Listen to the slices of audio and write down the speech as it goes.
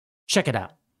Check it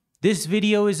out. This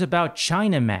video is about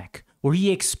China Mac, where he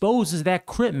exposes that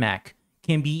Crip Mac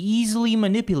can be easily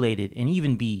manipulated and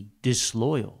even be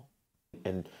disloyal.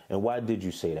 And why did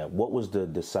you say that? What was the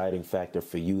deciding factor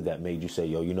for you that made you say,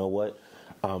 yo, you know what?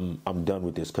 I'm done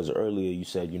with this. Because earlier you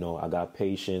said, you know, I got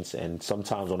patience. And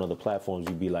sometimes on other platforms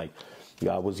you'd be like,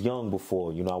 yeah, I was young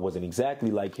before. You know, I wasn't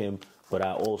exactly like him, but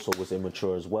I also was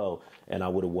immature as well. And I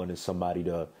would have wanted somebody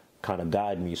to kind of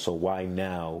guide me. So why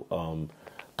now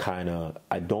why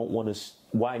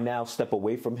now step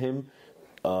away from him?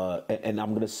 And I'm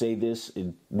going to say this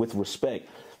with respect,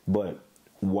 but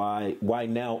why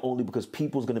now? Only because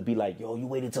people's going to be like, yo, you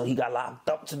waited till he got locked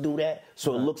up to do that.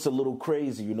 So it looks a little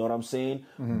crazy. You know what I'm saying?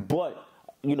 Mm-hmm. But,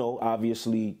 you know,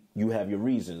 obviously you have your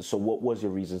reasons. So what was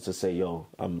your reasons to say, yo,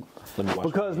 let me watch?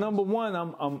 Because number one,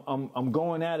 I'm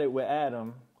going at it with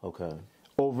Adam. Okay.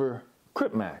 Over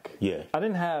Crip Mac. Yeah.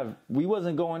 We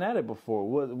wasn't going at it before.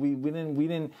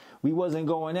 We wasn't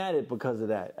going at it because of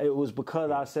that. It was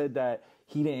because I said that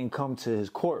he didn't come to his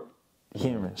court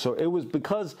hearing. So it was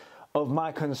because of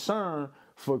my concern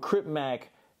for Crip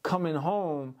Mac coming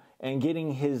home and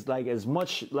getting his as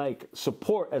much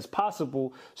support as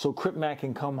possible so Crip Mac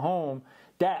can come home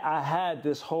that I had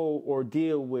this whole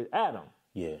ordeal with Adam.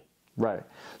 Yeah. Right.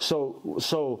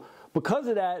 So because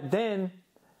of that, then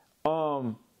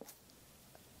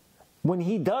when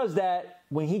he does that,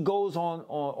 when he goes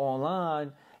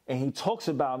online and he talks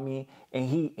about me and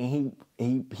he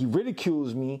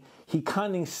ridicules me, he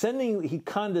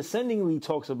condescendingly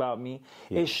talks about me,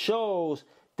 It shows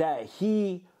that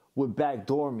he would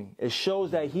backdoor me. It shows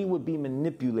that he would be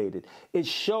manipulated. It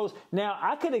shows. Now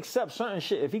I could accept certain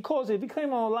shit. If he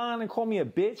came online and called me a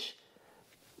bitch,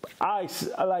 I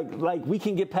we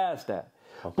can get past that.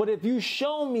 Okay. But if you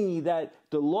show me that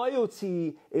the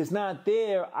loyalty is not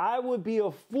there, I would be a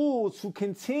fool to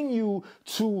continue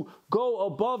to go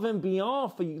above and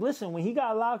beyond for you. Listen, when he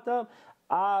got locked up,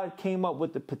 I came up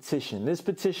with the petition. This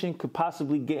petition could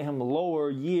possibly get him lower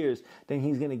years than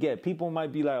he's going to get. People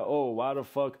might be like, oh, why the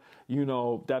fuck,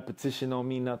 that petition don't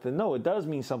mean nothing. No, it does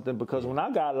mean something because when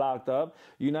I got locked up,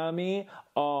 you know what I mean?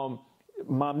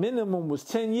 My minimum was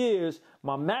 10 years.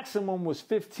 My maximum was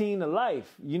 15 to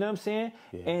life. You know what I'm saying?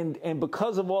 Yeah. And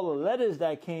because of all the letters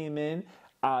that came in,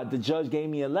 the judge gave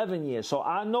me 11 years. So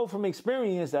I know from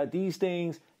experience that these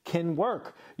things can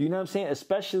work. You know what I'm saying?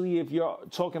 Especially if you're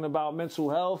talking about mental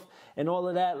health and all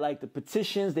of that, like the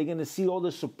petitions, they're going to see all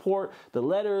the support, the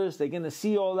letters, they're going to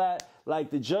see all that. Like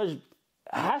the judge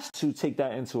has to take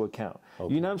that into account.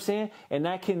 Okay. You know what I'm saying? And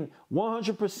that can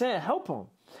 100% help him.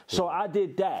 So I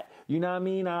did that. You know what I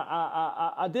mean?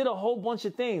 I did a whole bunch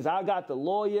of things. I got the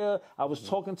lawyer. I was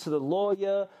talking to the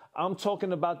lawyer. I'm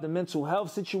talking about the mental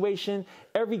health situation.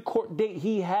 Every court date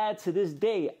he had to this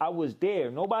day, I was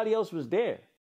there. Nobody else was there.